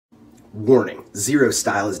Warning, Zero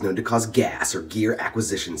style is known to cause gas or gear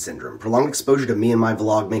acquisition syndrome. Prolonged exposure to me and my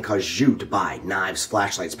vlog may cause you to buy knives,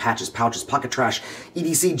 flashlights, patches, pouches, pocket trash,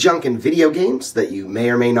 EDC junk, and video games that you may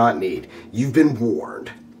or may not need. You've been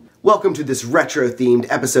warned. Welcome to this retro-themed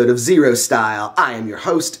episode of Zero Style. I am your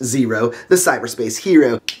host, Zero, the cyberspace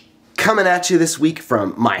hero, coming at you this week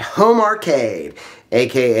from my home arcade,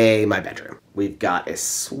 aka my bedroom. We've got a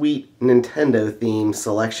sweet Nintendo-themed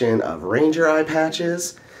selection of Ranger eye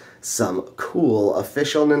patches, some cool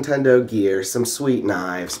official Nintendo gear, some sweet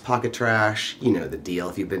knives, pocket trash, you know the deal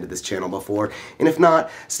if you've been to this channel before. And if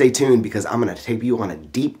not, stay tuned because I'm going to take you on a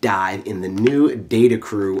deep dive in the new Data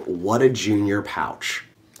Crew What a Junior pouch.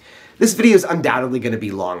 This video is undoubtedly going to be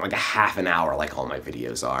long, like a half an hour like all my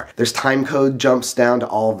videos are. There's time code jumps down to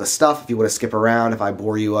all of the stuff if you want to skip around. If I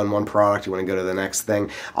bore you on one product, you want to go to the next thing.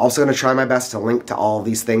 I'm also going to try my best to link to all of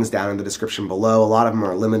these things down in the description below. A lot of them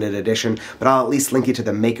are limited edition, but I'll at least link you to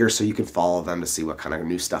the makers so you can follow them to see what kind of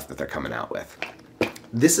new stuff that they're coming out with.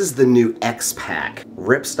 This is the new X-Pack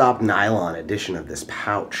Ripstop Nylon edition of this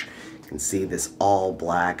pouch. You can see this all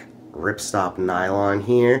black ripstop nylon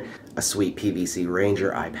here, a sweet PVC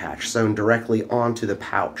Ranger eye patch sewn directly onto the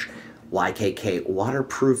pouch, YKK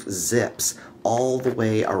waterproof zips all the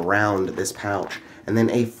way around this pouch, and then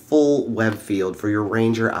a full web field for your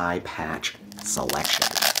Ranger eye patch selection.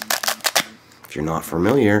 If you're not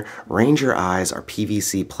familiar, Ranger eyes are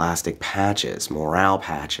PVC plastic patches, morale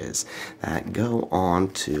patches, that go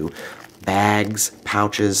onto bags,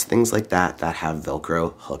 pouches, things like that that have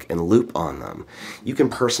Velcro hook and loop on them. You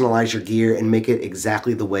can personalize your gear and make it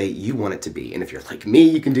exactly the way you want it to be. And if you're like me,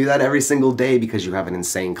 you can do that every single day because you have an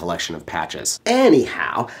insane collection of patches.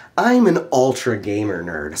 Anyhow, I'm an ultra gamer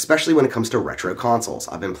nerd, especially when it comes to retro consoles.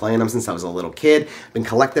 I've been playing them since I was a little kid, been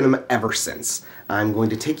collecting them ever since. I'm going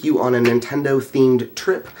to take you on a Nintendo-themed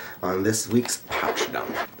trip on this week's pouch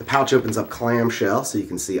dump. The pouch opens up clamshell so you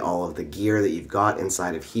can see all of the gear that you've got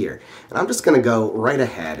inside of here. And I'm just going to go right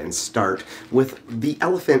ahead and start with the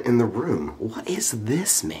elephant in the room. What is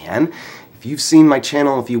this, man? If you've seen my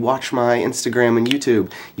channel, if you watch my Instagram and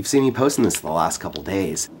YouTube, you've seen me posting this the last couple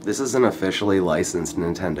days. This is an officially licensed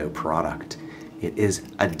Nintendo product. It is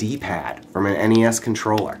a D-pad from an NES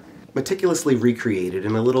controller, meticulously recreated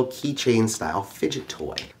in a little keychain style fidget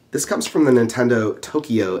toy. This comes from the Nintendo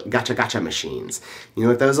Tokyo Gacha Gacha machines. You know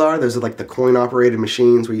what those are? Those are like the coin-operated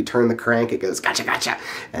machines where you turn the crank, it goes gacha gacha,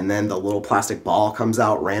 and then the little plastic ball comes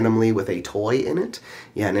out randomly with a toy in it.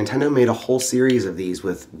 Yeah, Nintendo made a whole series of these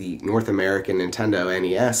with the North American Nintendo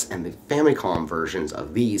NES and the Famicom versions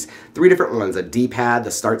of these. 3 different ones, a D-pad,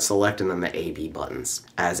 the start select, and then the A-B buttons.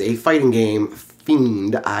 As a fighting game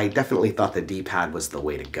fiend, I definitely thought the D-pad was the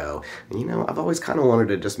way to go. And you know, I've always kind of wanted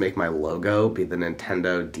to just make my logo be the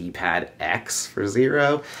Nintendo D-pad X for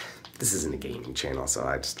Zero. This isn't a gaming channel, so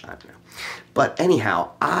I don't know. But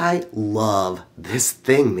anyhow, I love this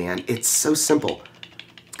thing, man. It's so simple.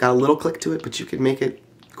 It's got a little click to it, but you can make it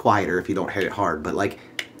quieter if you don't hit it hard. But like,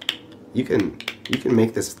 you can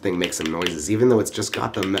make this thing make some noises, even though it's just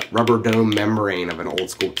got the rubber dome membrane of an old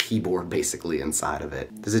school keyboard basically inside of it.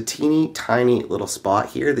 There's a teeny tiny little spot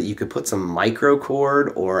here that you could put some micro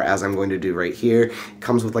cord, or as I'm going to do right here, it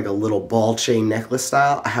comes with like a little ball chain necklace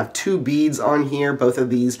style. I have 2 beads on here, both of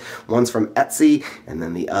these. One's from Etsy, and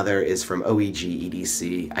then the other is from OEG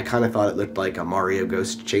EDC. I kind of thought it looked like a Mario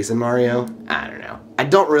ghost chasing Mario. I don't know. I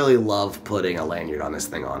don't really love putting a lanyard on this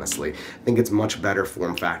thing, honestly. I think it's much better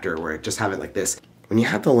form factor where just have it like this. When you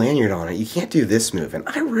have the lanyard on it, you can't do this move, and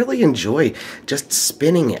I really enjoy just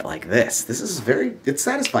spinning it like this. This is it's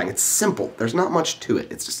satisfying. It's simple. There's not much to it.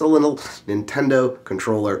 It's just a little Nintendo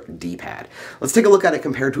controller D-pad. Let's take a look at it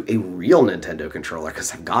compared to a real Nintendo controller,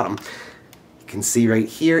 because I've got them. You can see right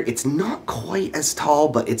here, it's not quite as tall,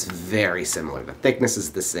 but it's very similar. The thickness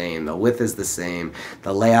is the same, the width is the same,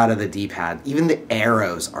 the layout of the D-pad, even the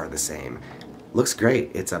arrows are the same. Looks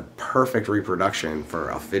great. It's a perfect reproduction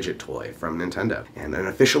for a fidget toy from Nintendo. And an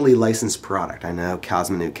officially licensed product. I know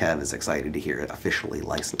Cosmonaut Kev is excited to hear it officially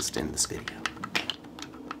licensed in this video.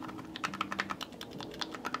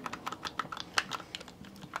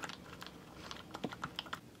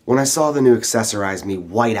 When I saw the new Accessorize Me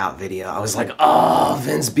Whiteout video, I was like, oh,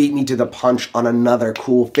 Vince beat me to the punch on another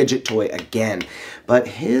cool fidget toy again. But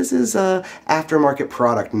his is a aftermarket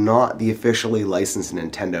product, not the officially licensed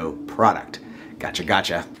Nintendo product. Gotcha,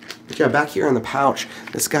 gotcha. But yeah, back here in the pouch,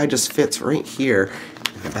 this guy just fits right here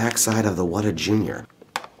in the back side of the What a Junior.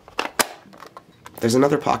 There's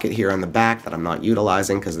another pocket here on the back that I'm not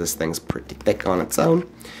utilizing because this thing's pretty thick on its own.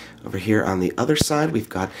 Over here on the other side, we've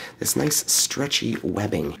got this nice stretchy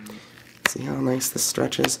webbing. See how nice this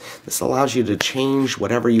stretches? This allows you to change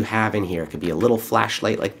whatever you have in here. It could be a little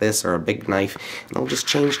flashlight like this or a big knife, and it'll just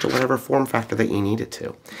change to whatever form factor that you need it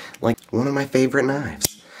to. Like one of my favorite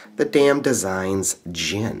knives, the damneddesigns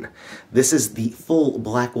Djinn. This is the full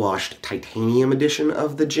blackwashed titanium edition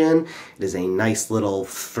of the Djinn. It is a nice little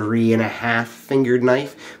 3.5 fingered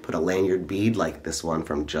knife. Put a lanyard bead like this one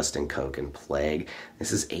from Justin Coke and Plague.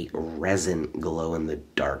 This is a resin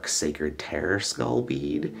glow-in-the-dark Sacred Terror skull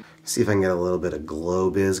bead. See if I can get a little bit of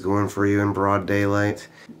glow biz going for you in broad daylight.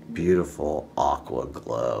 Beautiful aqua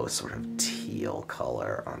glow, sort of teal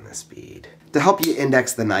color on this bead. To help you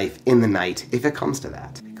index the knife in the night, if it comes to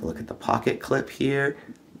that. Take a look at the pocket clip here.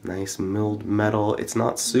 Nice milled metal. It's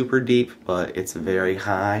not super deep, but it's very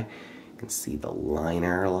high. You can see the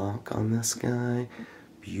liner lock on this guy.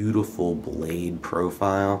 Beautiful blade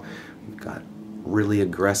profile. We've got really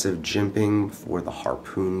aggressive jimping for the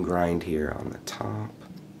harpoon grind here on the top.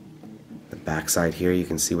 The backside here, you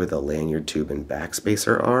can see where the lanyard tube and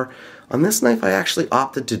backspacer are. On this knife, I actually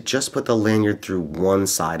opted to just put the lanyard through one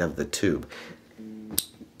side of the tube.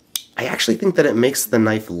 I actually think that it makes the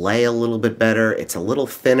knife lay a little bit better. It's a little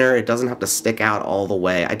thinner. It doesn't have to stick out all the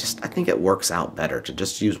way. I think it works out better to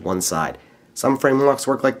just use one side. Some frame locks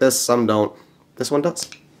work like this, some don't. This one does.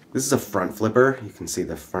 This is a front flipper. You can see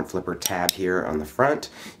the front flipper tab here on the front.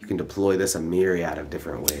 You can deploy this a myriad of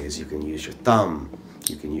different ways. You can use your thumb.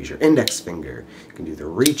 You can use your index finger. You can do the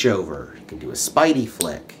reach over. You can do a spidey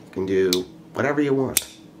flick. You can do whatever you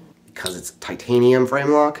want. Because it's titanium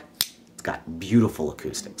frame lock, it's got beautiful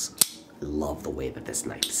acoustics. I love the way that this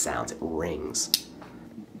knife sounds. It rings.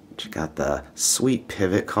 Check out the sweet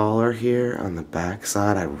pivot collar here on the back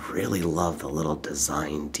side. I really love the little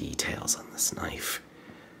design details on this knife.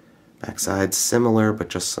 Backside's similar, but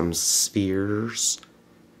just some spheres.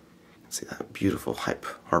 You can see that beautiful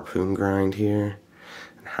harpoon grind here.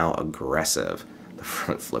 And how aggressive the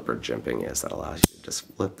front flipper jimping is that allows you to just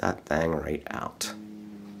flip that thing right out.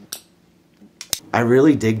 I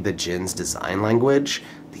really dig the Djinn's design language.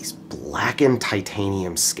 These blackened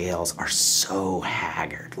titanium scales are so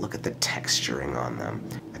haggard. Look at the texturing on them.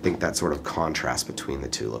 I think that sort of contrast between the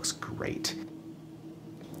two looks great.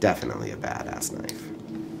 Definitely a badass knife.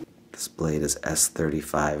 This blade is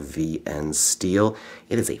S35VN steel.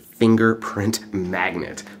 It is a fingerprint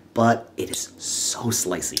magnet, but it is so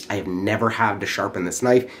slicey. I have never had to sharpen this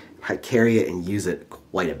knife. I carry it and use it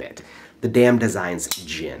quite a bit. The damneddesigns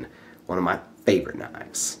Djinn, one of my favorite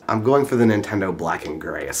knives. I'm going for the Nintendo black and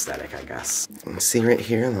gray aesthetic, I guess. You see right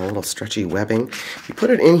here, the little stretchy webbing. If you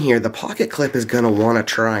put it in here, the pocket clip is gonna wanna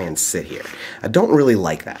try and sit here. I don't really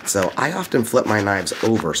like that, so I often flip my knives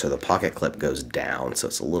over so the pocket clip goes down, so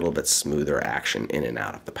it's a little bit smoother action in and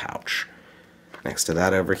out of the pouch. Next to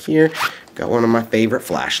that over here, got one of my favorite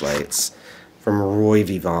flashlights from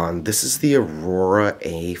Rovyvon. This is the Aurora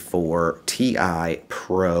A4 Ti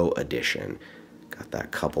Pro Edition. Got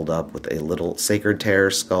that coupled up with a little Sacred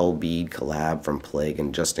Terror skull bead collab from Plague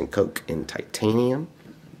and Justin Coke in titanium.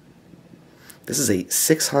 This is a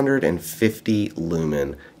 650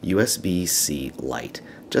 lumen USB-C light,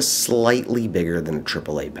 just slightly bigger than a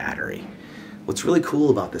AAA battery. What's really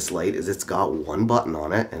cool about this light is it's got one button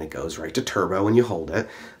on it and it goes right to turbo when you hold it,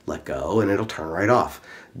 let go, and it'll turn right off.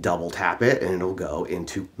 Double tap it and it'll go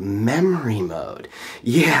into memory mode.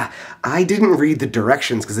 Yeah, I didn't read the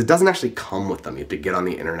directions because it doesn't actually come with them. You have to get on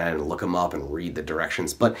the internet and look them up and read the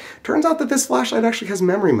directions, but turns out that this flashlight actually has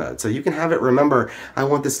memory mode, so you can have it remember, I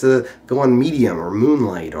want this to go on medium or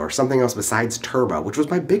moonlight or something else besides turbo, which was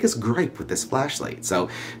my biggest gripe with this flashlight. So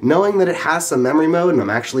knowing that it has some memory mode and I'm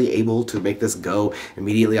actually able to make this go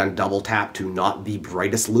immediately on double tap to not the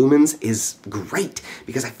brightest lumens is great,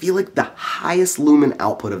 because I feel like the highest lumen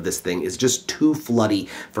output of this thing is just too floody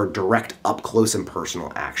for direct up close and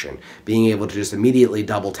personal action. Being able to just immediately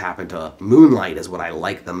double tap into moonlight is what I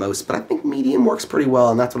like the most, but I think medium works pretty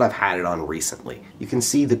well, and that's what I've had it on recently. You can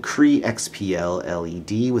see the Cree XPL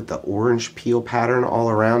LED with the orange peel pattern all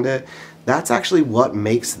around it. That's actually what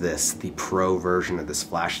makes this the pro version of this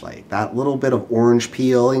flashlight. That little bit of orange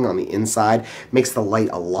peeling on the inside makes the light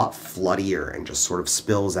a lot floodier and just sort of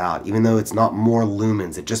spills out. Even though it's not more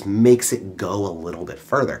lumens, it just makes it go a little bit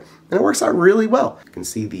further. And it works out really well. You can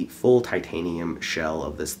see the full titanium shell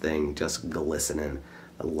of this thing just glistening.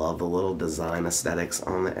 I love the little design aesthetics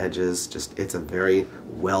on the edges. It's a very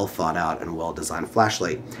well thought out and well designed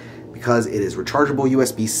flashlight. Because it is rechargeable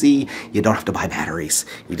USB-C, you don't have to buy batteries.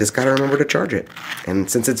 You just gotta remember to charge it. And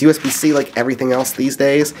since it's USB-C like everything else these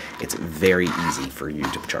days, it's very easy for you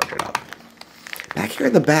to charge it up. Back here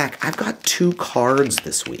in the back, I've got 2 cards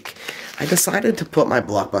this week. I decided to put my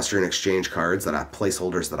Blockbuster and Exchange cards, that are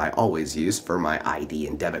placeholders that I always use for my ID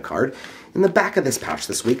and debit card, in the back of this pouch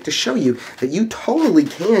this week to show you that you totally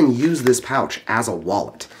can use this pouch as a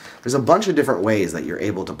wallet. There's a bunch of different ways that you're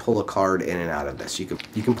able to pull a card in and out of this. You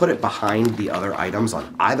can put it behind the other items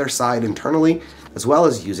on either side internally, as well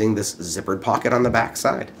as using this zippered pocket on the back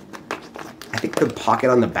side. I think the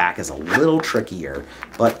pocket on the back is a little trickier,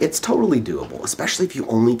 but it's totally doable, especially if you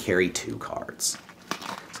only carry 2 cards.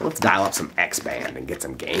 So let's dial up some X-Band and get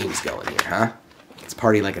some games going here, huh? Let's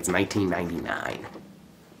party like it's 1999.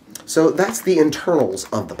 So that's the internals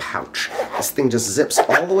of the pouch. This thing just zips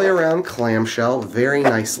all the way around clamshell very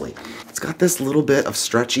nicely. It's got this little bit of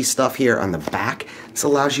stretchy stuff here on the back. This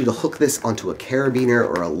allows you to hook this onto a carabiner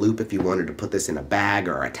or a loop if you wanted to put this in a bag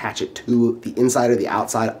or attach it to the inside or the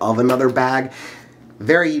outside of another bag.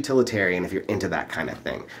 Very utilitarian if you're into that kind of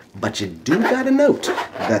thing. But you do gotta note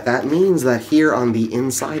that that means that here on the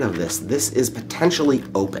inside of this is potentially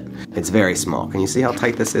open. It's very small. Can you see how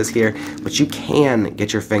tight this is here? But you can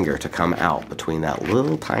get your finger to come out between that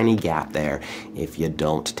little tiny gap there if you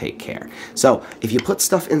don't take care. So if you put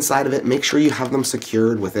stuff inside of it, make sure you have them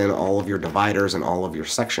secured within all of your dividers and all of your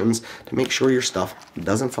sections to make sure your stuff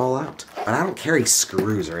doesn't fall out. But I don't carry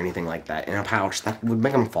screws or anything like that in a pouch that would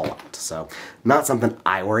make them fall out. So not something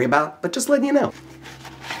I worry about, but just letting you know.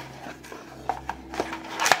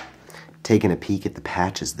 Taking a peek at the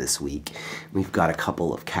patches this week, we've got a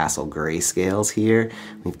couple of Castle Grayscales here.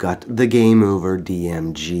 We've got the Game Over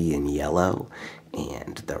DMG in yellow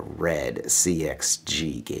and the red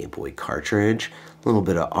CXG Game Boy cartridge. A little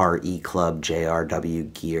bit of RE Club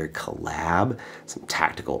JRW Gear collab, some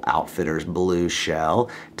Tactical Outfitters blue shell,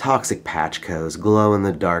 Toxic Patchco's glow in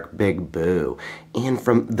the dark Big Boo, and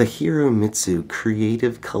from the Hiromitsu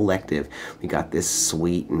Creative Collective, we got this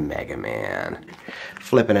sweet Mega Man.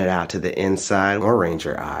 Flipping it out to the inside, more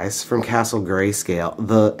Ranger Eyes from Castle Grayscale,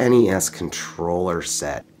 the NES controller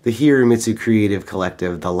set. The Hiromitsu Creative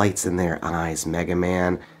Collective, the Lights in Their Eyes Mega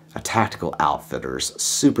Man, a Tactical Outfitters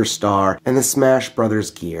Superstar, and the Smash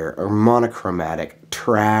Brothers Gear, or monochromatic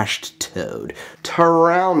trashed Toad, to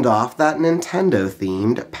round off that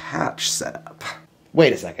Nintendo-themed patch setup.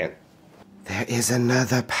 Wait a second. There is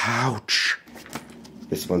another pouch.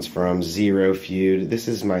 This one's from ZeroFeud. This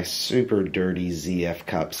is my super dirty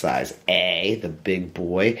ZFCUP size A, the big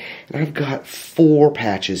boy. And I've got 4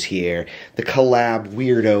 patches here. The collab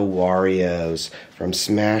Weirdo Warios from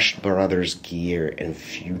Smash Brothers Gear and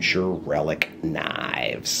Future Relic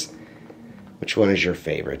Knives. Which one is your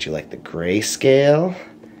favorite? You like the grayscale?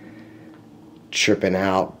 Tripping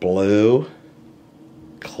Out Blue?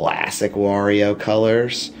 Classic Wario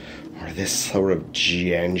colors? Or this sort of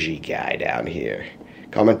Genji guy down here?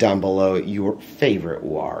 Comment down below your favorite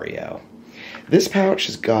Wario. This pouch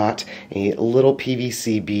has got a little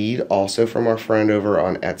PVC bead, also from our friend over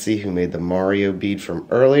on Etsy who made the Mario bead from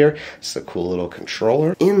earlier. It's a cool little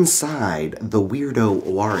controller. Inside the Weirdo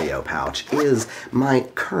Wario pouch is my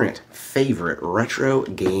current favorite retro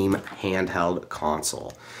game handheld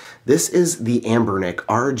console. This is the Ambernic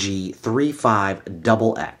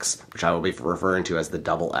rg35xx, which I will be referring to as the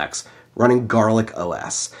Double X, running Garlic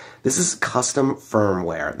OS. This is custom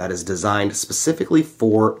firmware that is designed specifically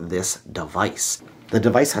for this device. The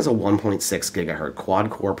device has a 1.6 GHz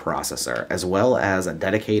quad-core processor, as well as a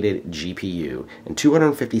dedicated GPU and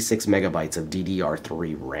 256 megabytes of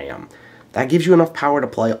DDR3 RAM. That gives you enough power to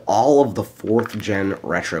play all of the 4th gen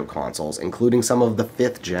retro consoles, including some of the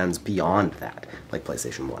 5th gens beyond that, like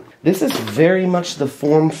PlayStation 1. This is very much the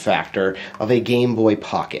form factor of a Game Boy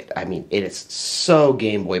Pocket. I mean, it is so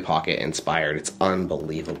Game Boy Pocket inspired, it's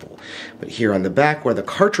unbelievable. But here on the back, where the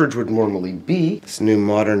cartridge would normally be, this new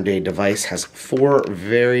modern day device has 4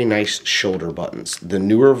 very nice shoulder buttons. The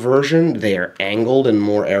newer version, they are angled and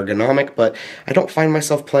more ergonomic, but I don't find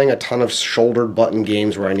myself playing a ton of shouldered button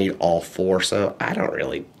games where I need all 4, so I'm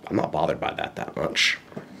not bothered by that much.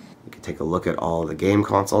 We can take a look at all of the game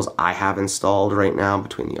consoles I have installed right now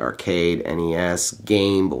between the arcade, NES,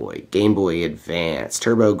 Game Boy, Game Boy Advance,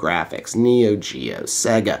 TurboGrafx, Neo Geo,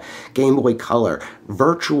 Sega, Game Boy Color,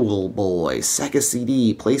 Virtualboy, Sega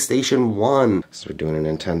CD, PlayStation 1. So we're doing a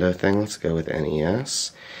Nintendo thing. Let's go with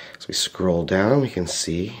NES. As we scroll down, we can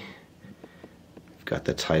see got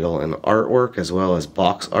the title and artwork, as well as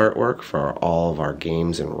box artwork for all of our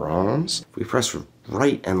games and ROMs. If we press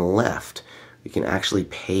right and left, You can actually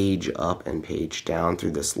page up and page down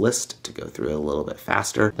through this list to go through it a little bit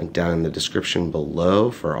faster. Link down in the description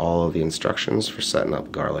below for all of the instructions for setting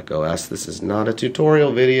up Garlic OS. This is not a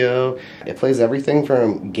tutorial video. It plays everything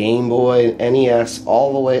from Game Boy, NES,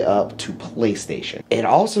 all the way up to PlayStation. It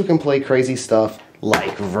also can play crazy stuff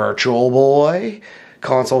like Virtualboy,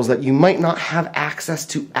 consoles that you might not have access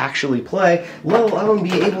to actually play, let alone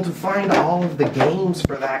be able to find all of the games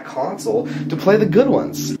for that console to play the good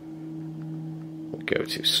ones. Go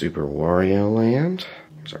to Super Wario Land.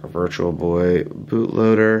 There's our Virtualboy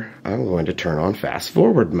bootloader. I'm going to turn on fast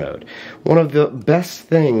forward mode. One of the best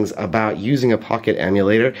things about using a Pocket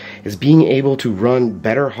emulator is being able to run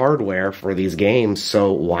better hardware for these games,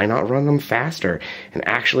 so why not run them faster and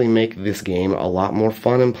actually make this game a lot more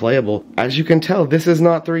fun and playable. As you can tell, this is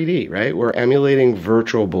not 3D, right? We're emulating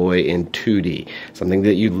Virtualboy in 2D, something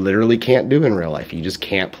that you literally can't do in real life. You just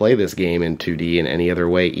can't play this game in 2D in any other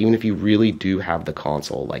way, even if you really do have the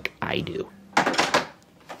console like I do.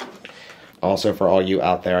 Also, for all you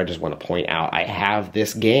out there, I just want to point out, I have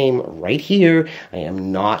this game right here. I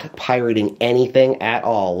am not pirating anything at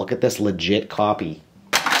all. Look at this legit copy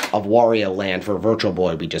of Wario Land for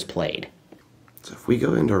Virtualboy we just played. So if we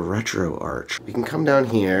go into RetroArch, we can come down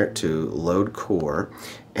here to Load Core,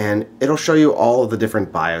 and it'll show you all of the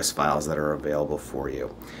different BIOS files that are available for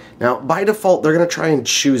you. Now, by default, they're going to try and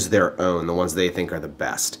choose their own, the ones they think are the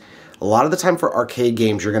best. A lot of the time for arcade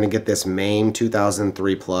games, you're going to get this MAME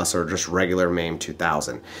 2003 Plus or just regular MAME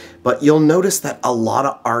 2000. But you'll notice that a lot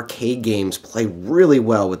of arcade games play really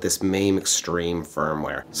well with this MAME Extreme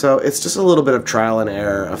firmware. So it's just a little bit of trial and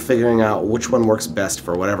error of figuring out which one works best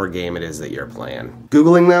for whatever game it is that you're playing.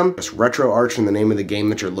 Googling them, just RetroArch and the name of the game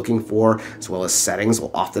that you're looking for, as well as settings,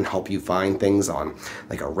 will often help you find things on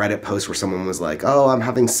like a Reddit post where someone was like, oh, I'm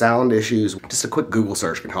having sound issues. Just a quick Google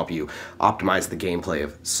search can help you optimize the gameplay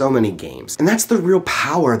of so many games. And that's the real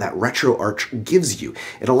power that RetroArch gives you.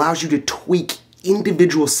 It allows you to tweak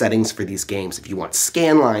individual settings for these games. If you want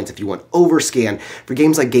scan lines, if you want overscan, for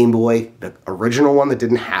games like Game Boy, the original one that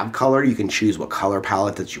didn't have color, you can choose what color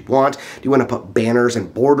palette that you want. Do you want to put banners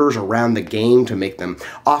and borders around the game to make them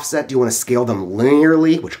offset? Do you want to scale them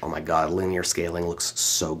linearly? Which, oh my god, linear scaling looks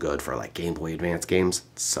so good for like Game Boy Advance games.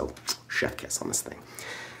 So, chef kiss on this thing.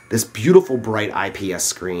 This beautiful bright IPS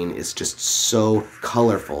screen is just so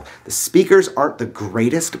colorful. The speakers aren't the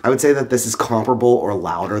greatest. I would say that this is comparable or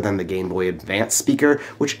louder than the Game Boy Advance speaker,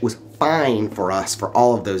 which was fine for us for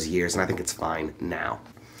all of those years, and I think it's fine now.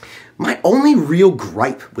 My only real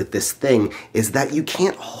gripe with this thing is that you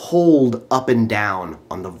can't hold up and down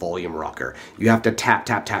on the volume rocker. You have to tap,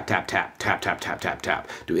 tap, tap, tap, tap, tap, tap, tap, tap, tap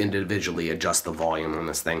to individually adjust the volume on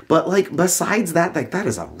this thing. But like, besides that, like, that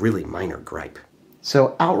is a really minor gripe.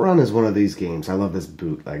 So Outrun is one of these games. I love this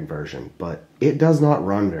bootleg version, but it does not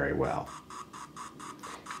run very well.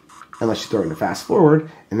 Unless you throw it into fast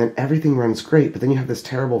forward, and then everything runs great, but then you have this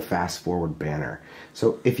terrible fast forward banner.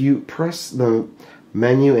 So if you press the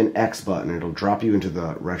menu and X button, it'll drop you into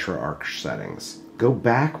the RetroArch settings. Go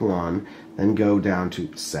back one, then go down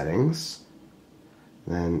to settings,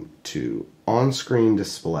 then to on-screen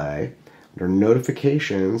display, under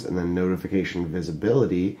notifications, and then notification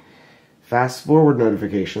visibility. Fast forward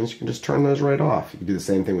notifications, you can just turn those right off. You can do the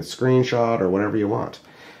same thing with screenshot or whatever you want.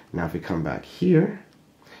 Now if we come back here,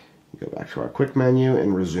 go back to our quick menu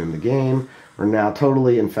and resume the game. We're now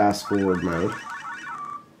totally in fast forward mode.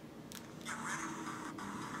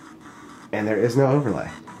 And there is no overlay.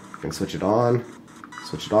 You can switch it on,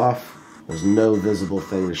 switch it off. There's no visible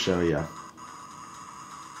thing to show you.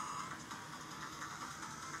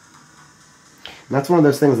 And that's one of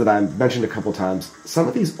those things that I mentioned a couple times. Some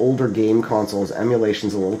of these older game consoles,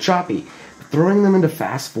 emulation's a little choppy. Throwing them into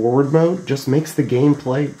fast forward mode just makes the game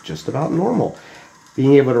play just about normal.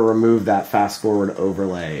 Being able to remove that fast forward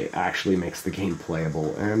overlay actually makes the game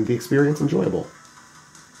playable and the experience enjoyable.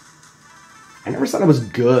 I never said I was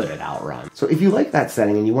good at Outrun. So if you like that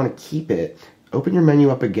setting and you want to keep it, open your menu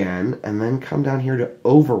up again and then come down here to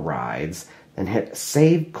Overrides and hit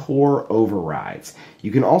Save Core Overrides.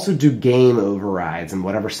 You can also do game overrides, and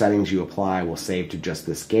whatever settings you apply will save to just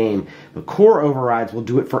this game, but core overrides will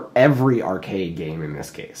do it for every arcade game in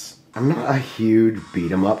this case. I'm not a huge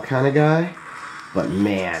beat-em-up kind of guy, but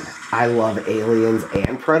man, I love Aliens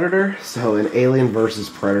and Predator, so an Alien vs.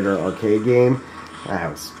 Predator arcade game,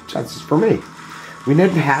 that's just for me. We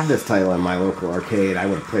didn't have this title in my local arcade, I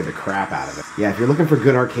would have played the crap out of it. Yeah, if you're looking for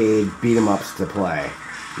good arcade beat-em-ups to play,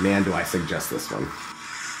 man, do I suggest this one.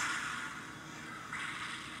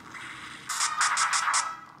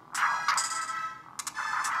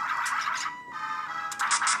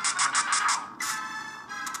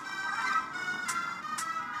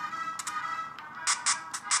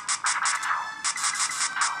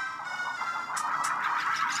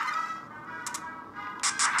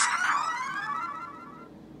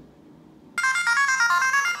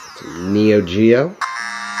 Neo Geo.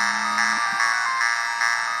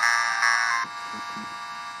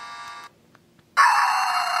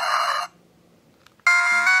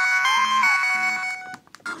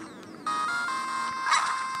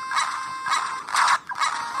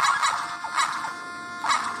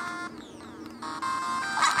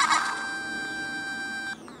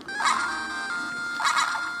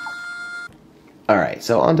 Alright,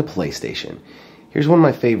 so on to PlayStation. Here's one of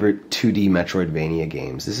my favorite 2D Metroidvania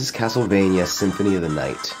games. This is Castlevania Symphony of the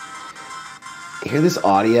Night. Hear this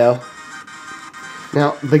audio?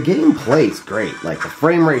 Now, the game plays great. Like, the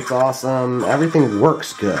frame rate's awesome, everything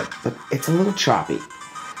works good, but it's a little choppy.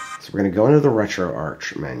 So we're going to go into the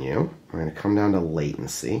RetroArch menu. We're going to come down to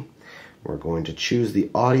latency. We're going to choose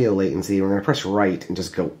the audio latency. We're going to press right and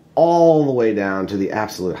just go all the way down to the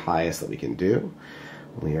absolute highest that we can do.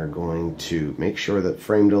 We are going to make sure that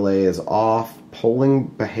frame delay is off, polling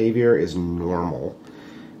behavior is normal,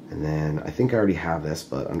 and then I think I already have this,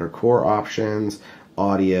 but under core options,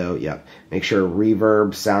 audio, yep, make sure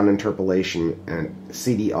reverb, sound interpolation, and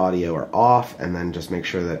CD audio are off, and then just make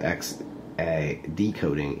sure that XA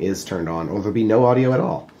decoding is turned on, or there'll be no audio at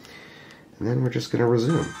all. And then we're just going to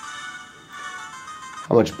resume.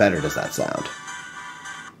 How much better does that sound?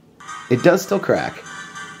 It does still crack,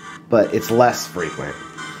 but it's less frequent.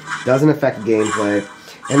 Doesn't affect gameplay.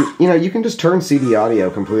 And, you know, you can just turn CD audio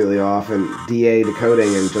completely off and DA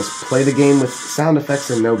decoding and just play the game with sound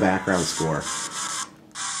effects and no background score.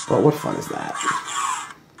 Well, what fun is that?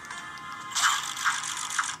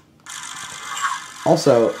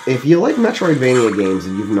 Also, if you like Metroidvania games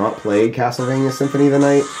and you've not played Castlevania Symphony of the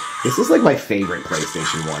Night, this is like my favorite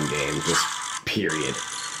PlayStation 1 game, just period.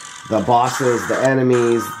 The bosses, the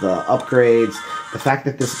enemies, the upgrades, the fact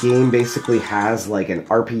that this game basically has like an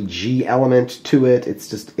RPG element to it,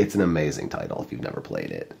 it's an amazing title if you've never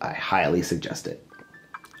played it. I highly suggest it.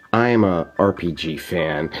 I'm a RPG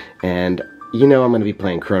fan, and you know I'm going to be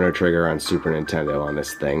playing Chrono Trigger on Super Nintendo on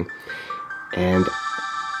this thing. And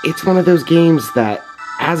it's one of those games that,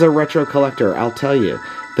 as a retro collector, I'll tell you,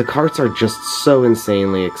 the carts are just so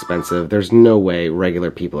insanely expensive. There's no way regular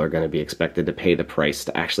people are going to be expected to pay the price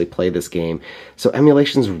to actually play this game. So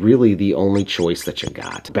emulation's really the only choice that you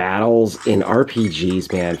got. Battles in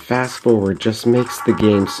RPGs, man, fast forward just makes the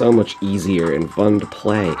game so much easier and fun to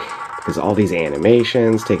play. Because all these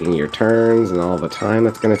animations, taking your turns, and all the time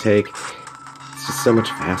that's going to take, it's just so much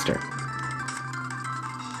faster.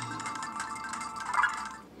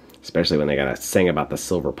 Especially when they gotta sing about the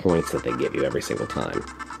silver points that they give you every single time.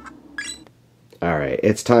 Alright,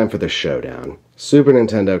 it's time for the showdown. Super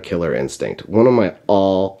Nintendo Killer Instinct, one of my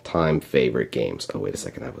all-time favorite games. Oh, wait a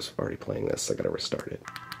second, I was already playing this, I gotta restart it.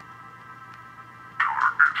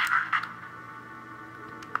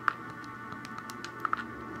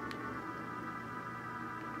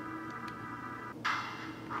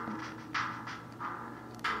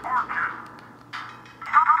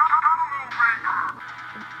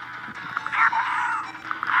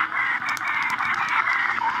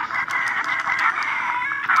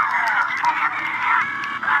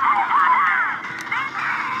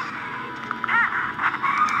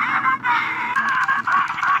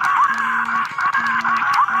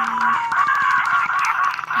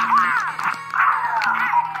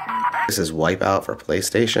 This is Wipeout for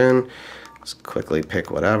PlayStation. Just quickly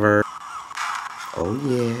pick whatever. Oh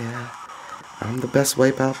yeah, I'm the best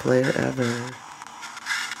Wipeout player ever.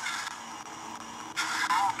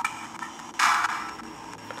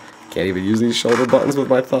 Can't even use these shoulder buttons with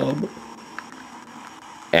my thumb.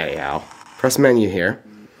 Anyhow, press menu here.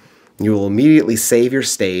 You will immediately save your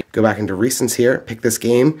state. Go back into recents here, pick this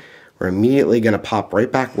game. We're immediately going to pop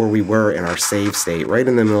right back where we were in our save state, right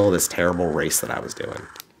in the middle of this terrible race that I was doing.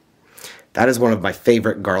 That is one of my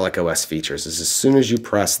favorite Garlic OS features, is as soon as you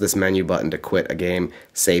press this menu button to quit a game,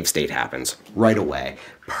 save state happens right away.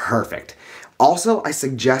 Perfect. Also, I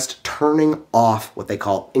suggest turning off what they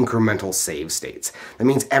call incremental save states. That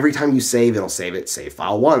means every time you save, it'll save it, save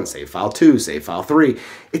file 1, save file 2, save file 3.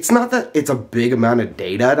 It's not that it's a big amount of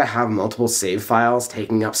data to have multiple save files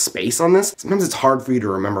taking up space on this. Sometimes it's hard for you to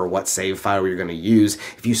remember what save file you're going to use.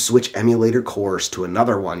 If you switch emulator cores to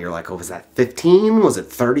another one, you're like, oh, was that 15? Was it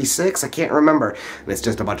 36? I can't remember. And it's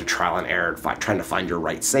just a bunch of trial and error trying to find your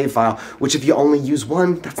right save file, which if you only use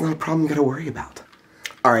one, that's not a problem you got to worry about.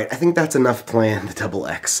 Alright, I think that's enough playing the Double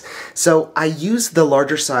X. So I used the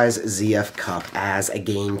larger size ZFCUP as a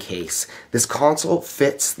game case. This console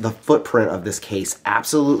fits the footprint of this case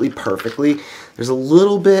absolutely perfectly. There's a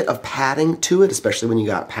little bit of padding to it, especially when you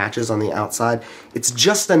got patches on the outside. It's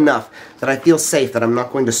just enough that I feel safe that I'm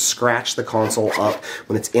not going to scratch the console up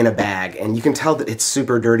when it's in a bag. And you can tell that it's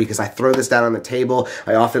super dirty because I throw this down on the table.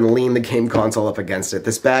 I often lean the game console up against it.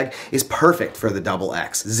 This bag is perfect for the XX.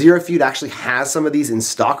 ZeroFeud actually has some of these in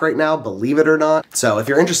stock right now, believe it or not. So if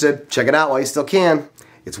you're interested, check it out while you still can.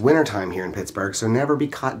 It's wintertime here in Pittsburgh, so never be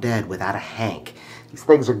caught dead without a Hank. These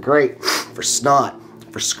things are great for snot,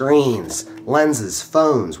 for screens, lenses,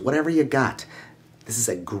 phones, whatever you got. This is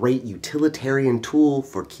a great utilitarian tool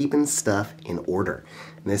for keeping stuff in order.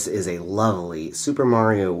 This is a lovely Super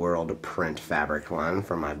Mario World print fabric one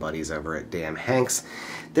from my buddies over at Damn Hanks.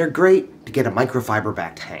 They're great to get a microfiber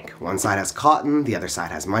backed Hank. One side has cotton, the other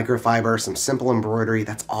side has microfiber, some simple embroidery,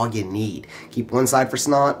 that's all you need. Keep one side for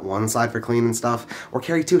snot, one side for cleaning stuff, or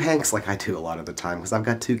carry two Hanks like I do a lot of the time because I've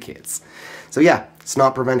got two kids. So yeah,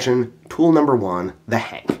 snot prevention, tool number one, the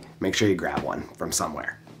Hank. Make sure you grab one from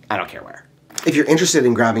somewhere. I don't care where. If you're interested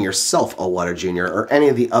in grabbing yourself a Wario Jr. or any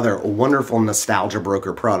of the other wonderful nostalgia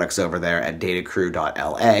broker products over there at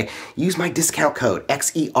datacrew.la, use my discount code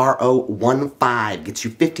XERO15. Gets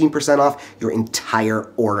you 15% off your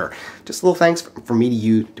entire order. Just a little thanks from me to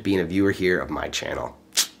you to being a viewer here of my channel.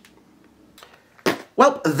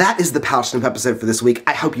 Well, that is the Pouch Snoop episode for this week.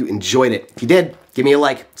 I hope you enjoyed it. If you did, give me a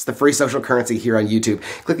like. It's the free social currency here on YouTube.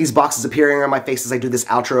 Click these boxes appearing around my face as I do this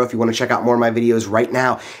outro if you want to check out more of my videos right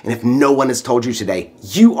now. And if no one has told you today,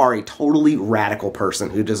 you are a totally radical person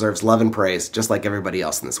who deserves love and praise just like everybody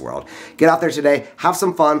else in this world. Get out there today, have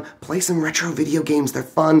some fun, play some retro video games. They're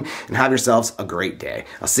fun, and have yourselves a great day.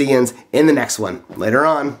 I'll see you in the next one. Later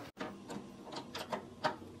on.